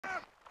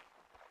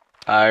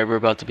Alright, we're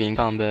about to be in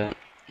combat.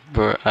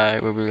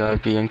 Alright, we're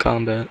about to be in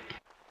combat.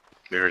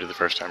 We heard it the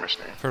first time we're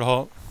saying. For the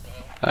halt.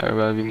 Alright, we're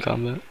about to be in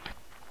combat.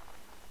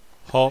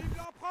 Halt.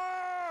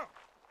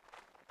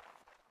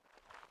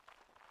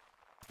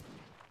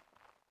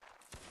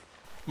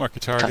 Mark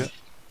your target.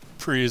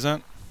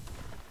 Present.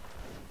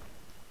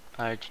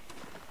 Alright.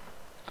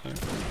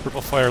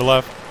 Purple fire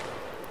left.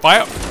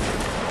 Fire!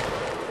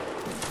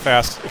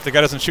 Fast. If the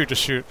guy doesn't shoot,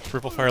 just shoot.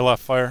 Purple fire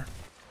left. Fire.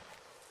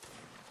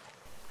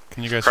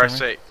 Can you guys hear me? Christ's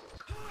sake.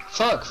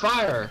 Fuck,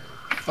 fire!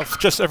 Oh,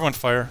 just everyone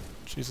fire.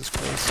 Jesus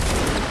Christ.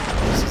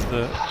 This is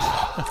the...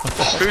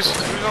 Who's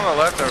on the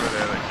left over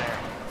there that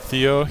can't?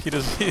 Theo,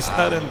 he's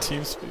not in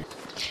TeamSpeak.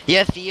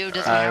 Yeah, Theo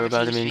doesn't have we're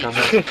about to be in TeamSpeak.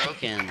 combat. It's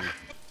broken.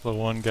 The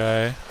one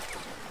guy.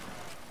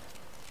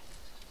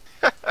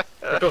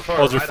 Go far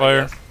Hold your right,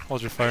 fire.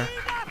 Hold your fire.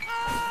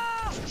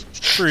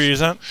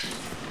 Present.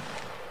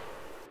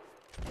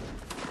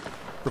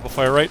 Purple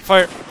fire right.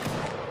 Fire!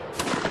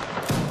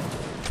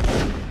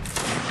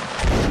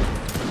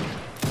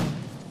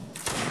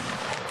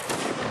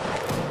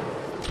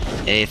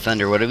 Hey,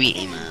 Thunder, what do we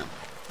aim at?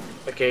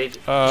 Okay,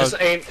 just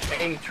aim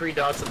 3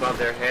 dots above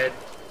their head.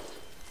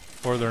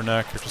 Or their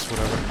neck, or just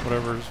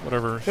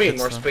whatever We need hits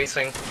more them.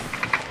 spacing.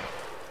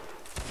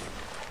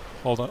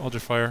 Hold on, hold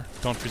your fire.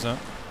 Don't present.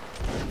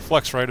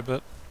 Flex right a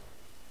bit.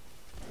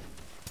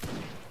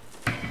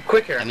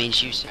 Quicker. I mean,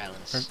 shoot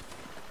silence.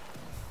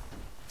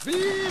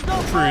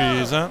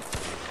 Present.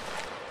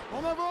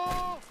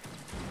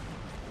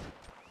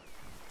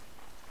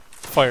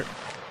 Fire.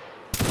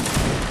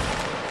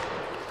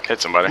 Hit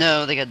somebody.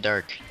 No, they got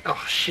dark.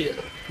 Oh shit.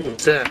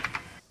 What's that?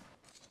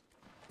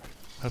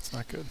 That's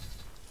not good.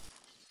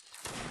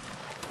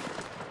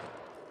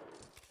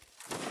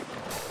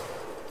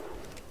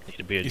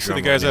 You see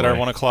the guys that are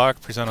 1 o'clock?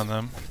 Present on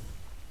them.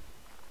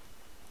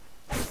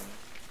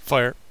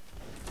 Fire.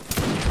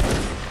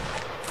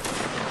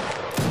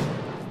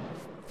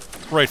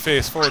 Right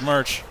face, forward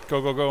march.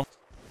 Go, go, go.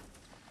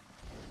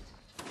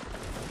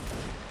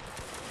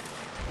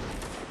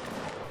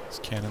 These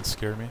cannons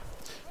scare me.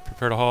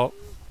 Prepare to halt.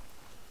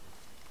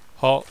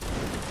 Halt.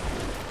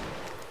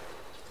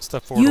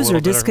 Step forward. User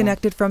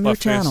disconnected from your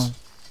channel.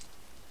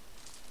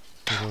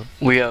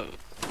 We have.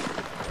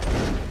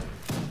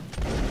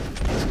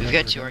 We've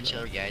got 2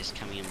 artillery guys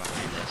coming in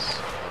behind us.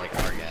 Or like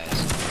our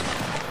guys.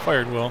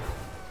 Fired, Will.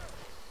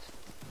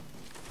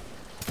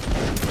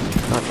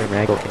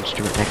 Thundersnow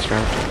instrument next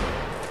round.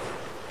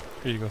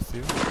 Here you go,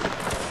 Theo.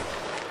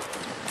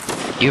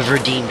 You've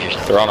redeemed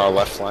yourself. They're on our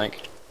left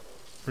flank.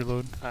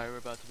 Reload. Alright, we're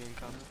about to be in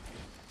combat.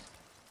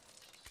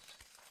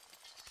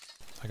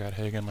 I got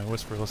Hagen, my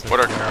whisper. Let's What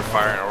are current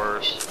firing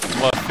orders?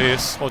 Left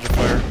face. Hold your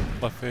fire.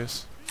 Left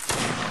face.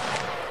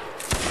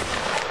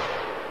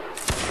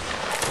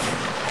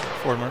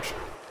 Forward march.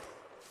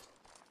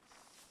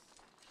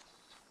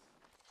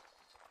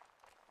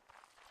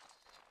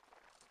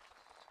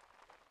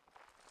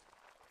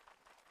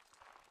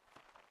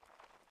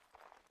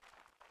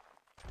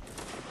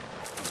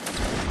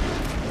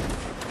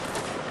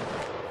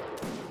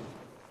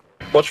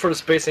 Watch for the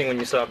spacing when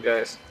you stop,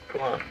 guys.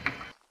 Come on.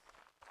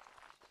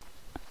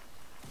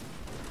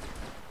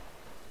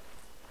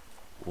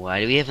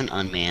 Why do we have an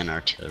unmanned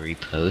artillery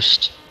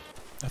post?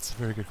 That's a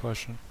very good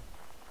question.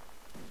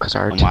 Because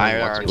our And why team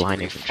are wants our to be line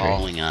artillery infantry.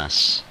 following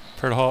us?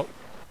 Prepare to halt.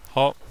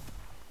 Halt.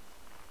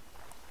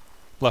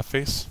 Left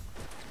face.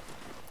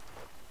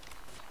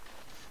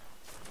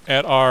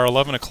 At our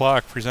 11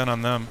 o'clock, present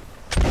on them.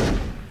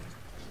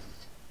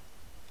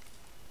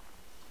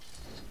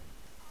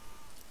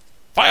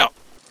 Fire!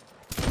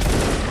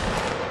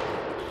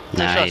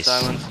 Nice.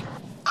 Silence.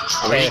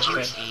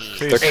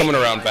 They're coming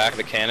around back of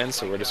the cannon,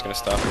 so we're just gonna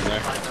stop them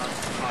there.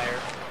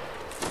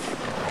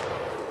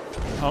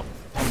 Oh,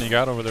 how many you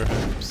got over there?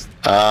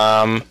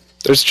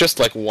 There's just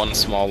like one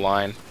small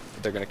line.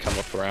 They're gonna come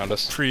up around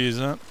us.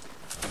 Present.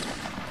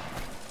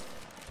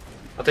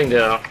 I think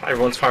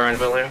everyone's firing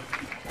value.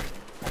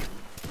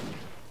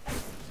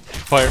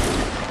 Fire.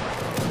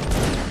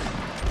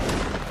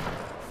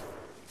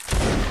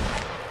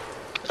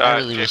 I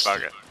really J missed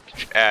Bucket.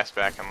 Get your ass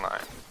back in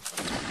line.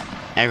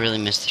 I really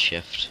missed the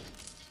shift.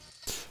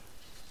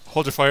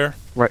 Hold your fire.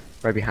 Right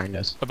behind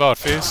us. About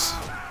face.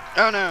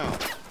 Oh no!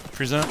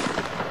 Present.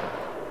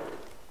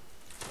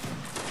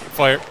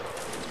 Fire.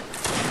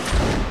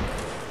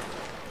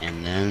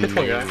 And then Hit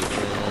one guy.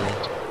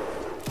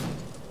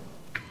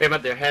 Aim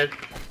at their head.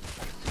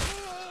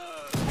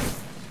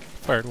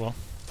 Fired well.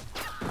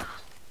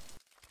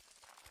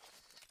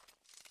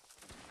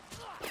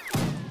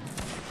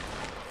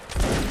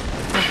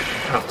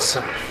 Oh,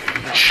 so.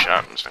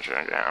 Shot him, sent you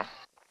down.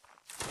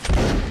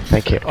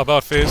 Thank you.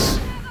 About face.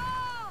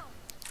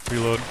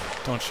 Reload.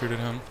 Don't shoot at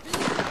him.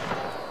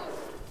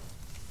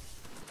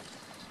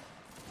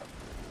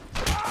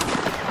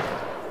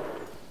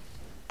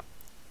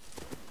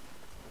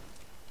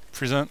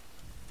 Present.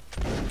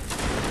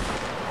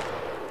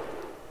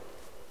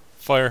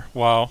 Fire.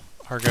 Wow.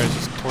 Our guys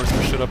just tore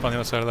some shit up on the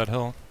other side of that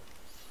hill.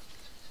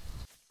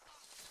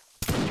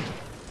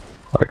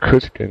 Our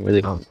crews are doing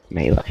really well in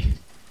melee.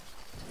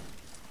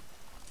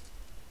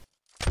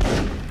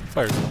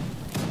 Fire drill.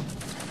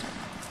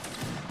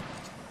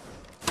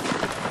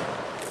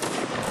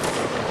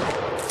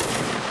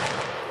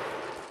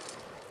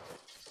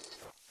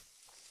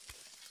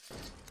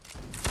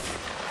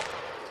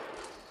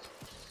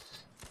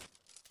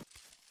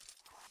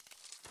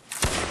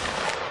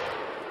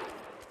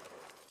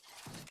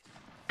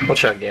 We'll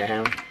try to get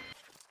him.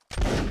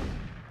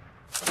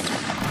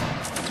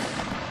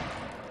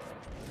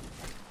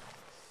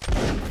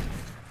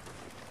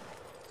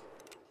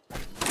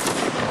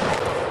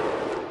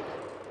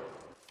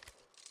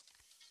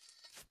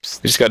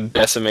 We just got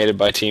decimated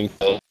by team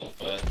kill,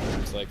 but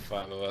there's like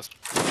 5 of us.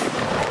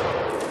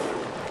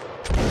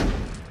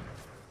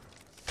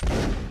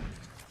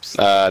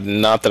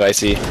 Not that I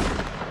see.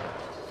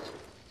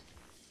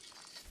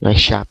 Nice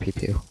shot, Pew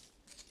Pew.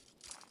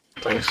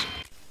 Thanks.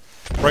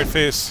 Right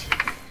face.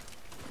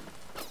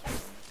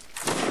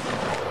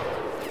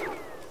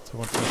 So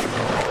one finish your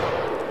goal.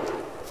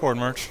 Forward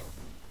march.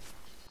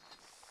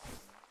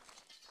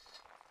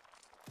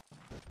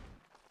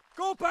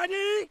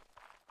 Compagnie,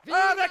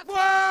 avec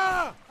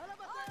moi!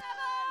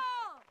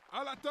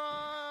 À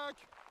l'attaque!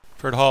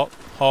 Third halt.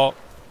 Halt.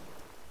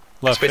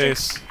 Left Spacing.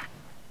 face.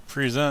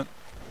 Present.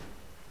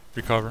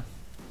 Recover.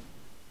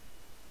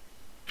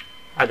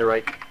 Either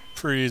right.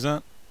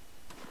 Present.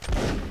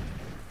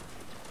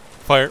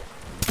 Fire.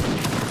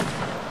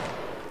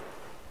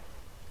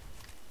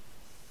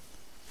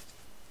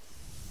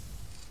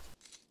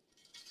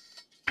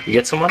 You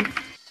get someone?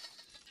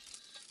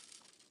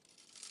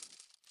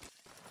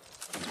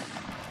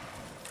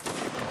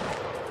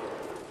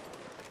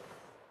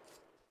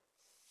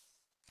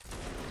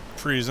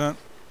 Present.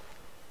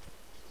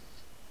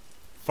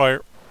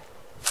 Fire.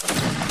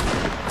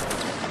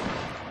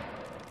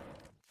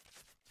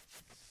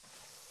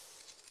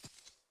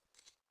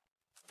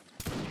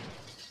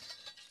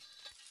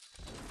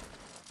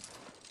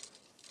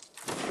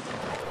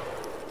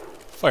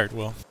 Fired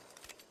well.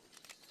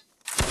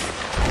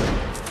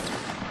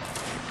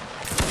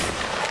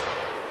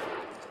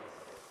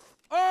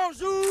 En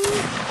joue!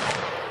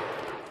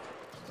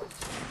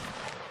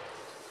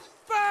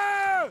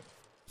 Feu!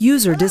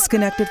 User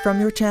disconnected from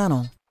your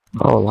channel.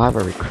 Oh, a lot of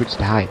our recruits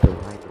died. The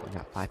line only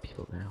got 5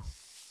 people now.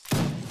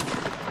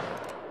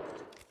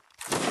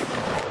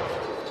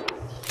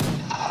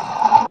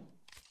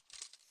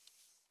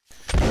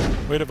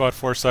 Wait about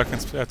 4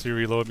 seconds after you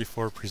reload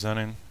before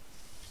presenting.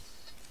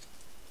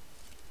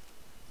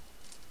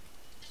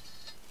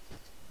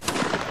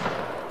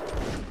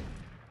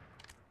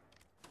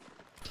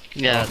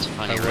 Yeah, that's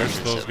funny. I right? wish It's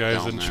those so guys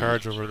dumb, in man.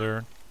 charge over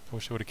there. I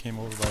wish they would have came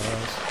over by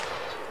us.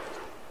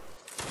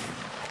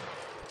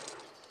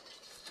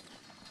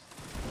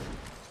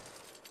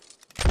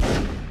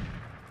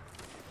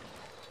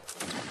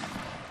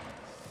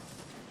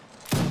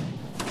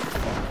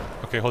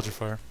 Okay, hold your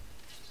fire.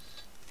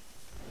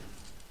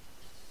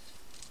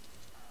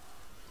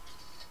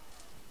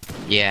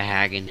 Yeah,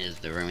 Hagen is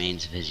the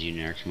remains of his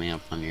unit are coming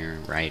up on your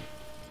right.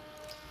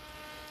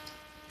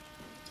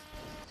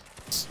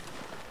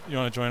 You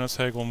want to join us,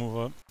 Hag? We'll move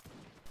up.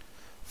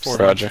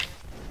 Forward. Roger.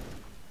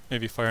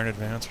 Maybe fire in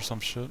advance or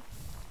some shit.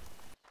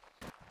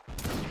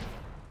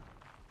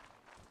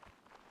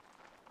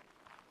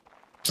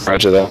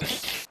 Roger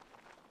that.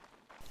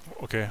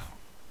 Okay.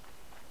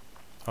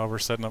 We're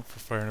setting up for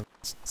fire in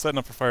advance. Setting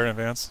up for fire in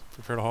advance.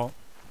 Prepare to halt.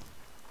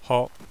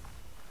 Halt.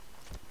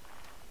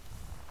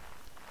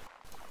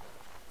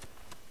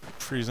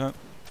 Present.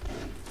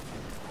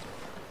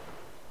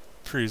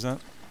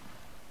 Present.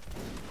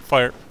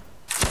 Fire.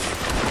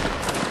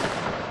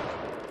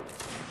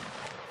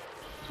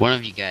 One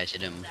of you guys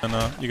hit him. And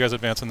you guys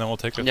advance, and then we'll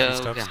take a few No,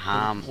 steps.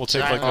 Gaham. We'll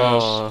take like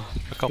Oh,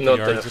 a couple Not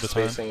yards enough at a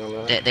time. spacing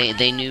on that.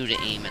 They knew to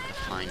aim at the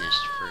finest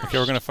first. Okay,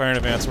 we're gonna fire in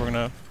advance. We're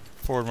gonna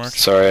forward march.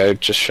 Sorry, I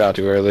just shot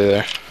too early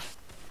there.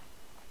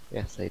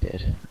 Yes, they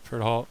did. Prepare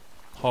to halt.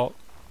 Halt.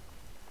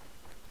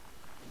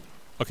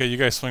 Okay, you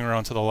guys swing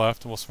around to the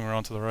left, and we'll swing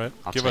around to the right.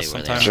 I'll Give tell us you some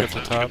where time they to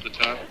are. get to the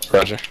top.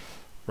 Roger.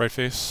 Right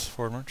face,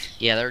 forward march.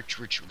 Yeah,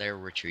 they're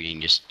retreating,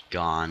 just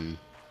gone.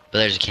 But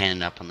there's a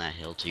cannon up on that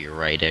hill to your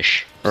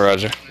right-ish.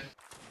 Roger.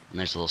 And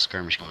there's a little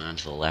skirmish going on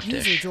to the User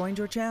left-ish. joined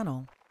your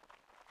channel.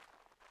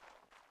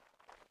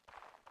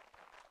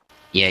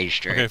 Yeah, you're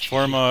straight. Okay,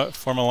 form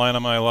a line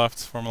on my left.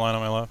 Form a line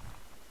on my left.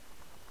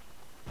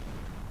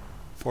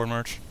 Forward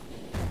march.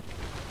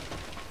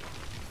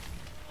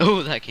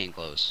 Oh, that came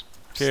close.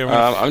 Okay, we're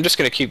gonna I'm just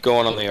gonna keep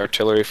going on the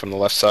artillery from the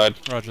left side.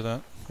 roger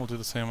that. We'll do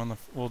the same on the.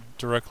 We'll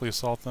directly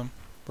assault them.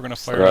 We're gonna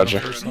fire Roger.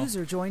 at them first, though.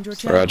 User joined your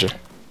channel. Roger.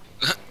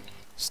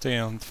 Stay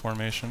on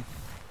formation.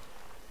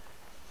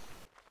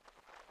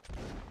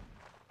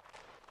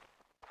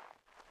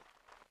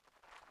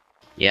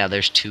 Yeah,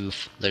 there's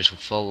there's a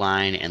full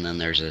line, and then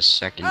there's a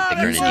second, the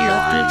User grenadier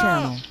left your line,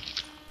 channel.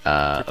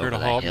 Prepare over to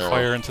that halt. hill.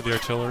 Fire into the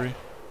artillery.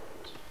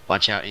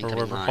 Watch out, Or incoming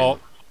wherever. line.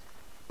 Halt.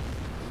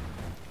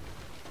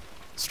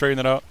 Straighten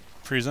it out.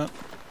 Present.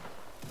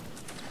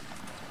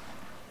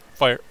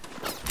 Fire.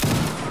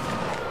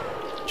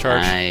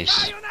 Charge.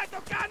 Nice.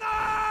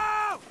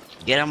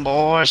 Get him,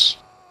 boys!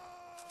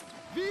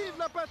 Vive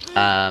la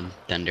patrie!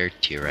 Thunder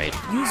to your right.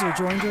 User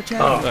joined your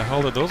channel. Where the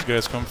hell did those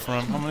guys come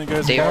from? How many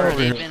guys They've are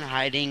over here? been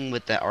hiding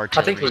with the I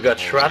artillery. think we got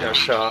the whole shrapnel round.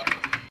 shot.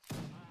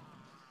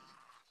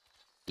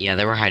 Yeah,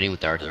 they were hiding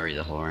with the artillery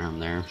the whole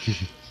round there.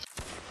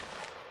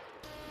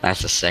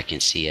 That's the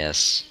second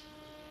CS.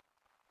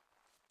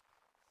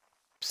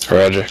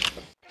 Roger.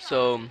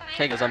 So,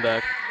 hey guys, I'm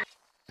back.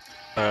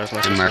 That's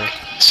my And Mark.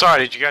 sister. Sorry,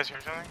 did you guys hear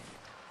something?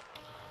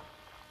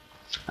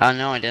 Oh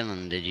no, I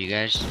didn't. Did you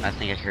guys? I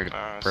think I heard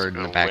a It's bird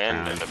in the wind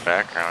background. in the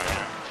background,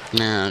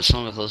 No, it's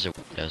one of those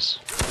windows.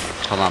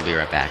 Hold on, I'll be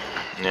right back.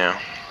 yeah.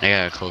 I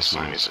gotta close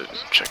Someone mine. needs to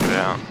check it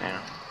out,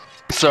 yeah.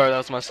 Sorry, that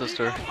was my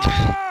sister.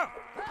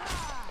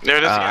 There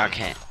it is Oh, again.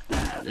 okay.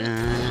 I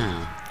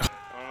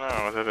don't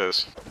know what that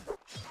is.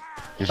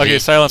 Okay,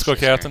 silence, go,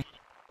 Captain.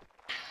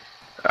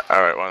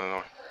 Alright, one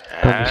more.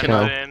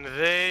 Thundersnow. And then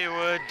they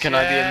would Can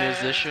I be a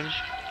musician?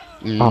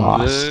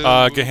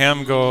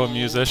 Gaham, go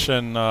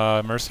musician,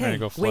 mercenary, Hey,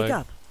 go flag. wake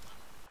up.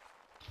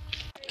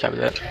 Copy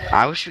that.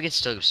 I wish we could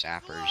still go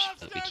sappers,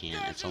 but we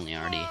can't. It's only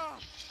already.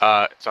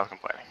 It's all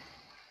complaining.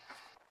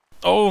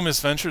 Oh, Miss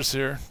Venture's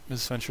here.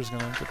 Miss Venture's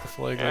gonna get the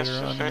flag Yes,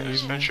 later on in the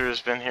evening. Venture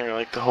has been here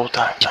like the whole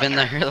time. She's been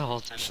there the whole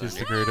time. She's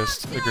the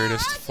greatest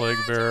flag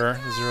bearer.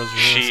 0-0.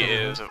 She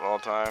is of all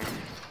time.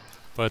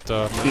 But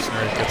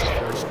mercenary gets it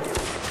first.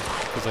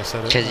 Because I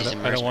said it. 'Cause he's a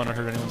I don't want to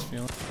hurt anyone's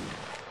feelings.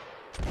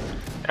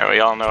 And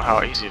we all know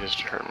how easy it is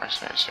to hurt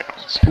mercenaries'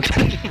 feelings.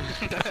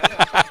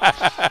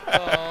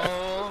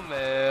 Oh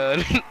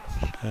man.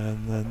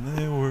 And then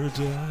they were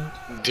dead.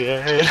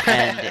 Dead.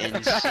 And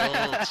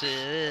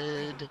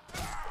insulted.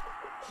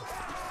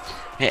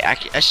 Hey,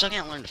 I still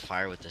can't learn to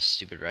fire with this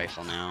stupid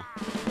rifle now.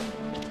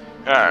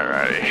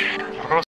 Alrighty.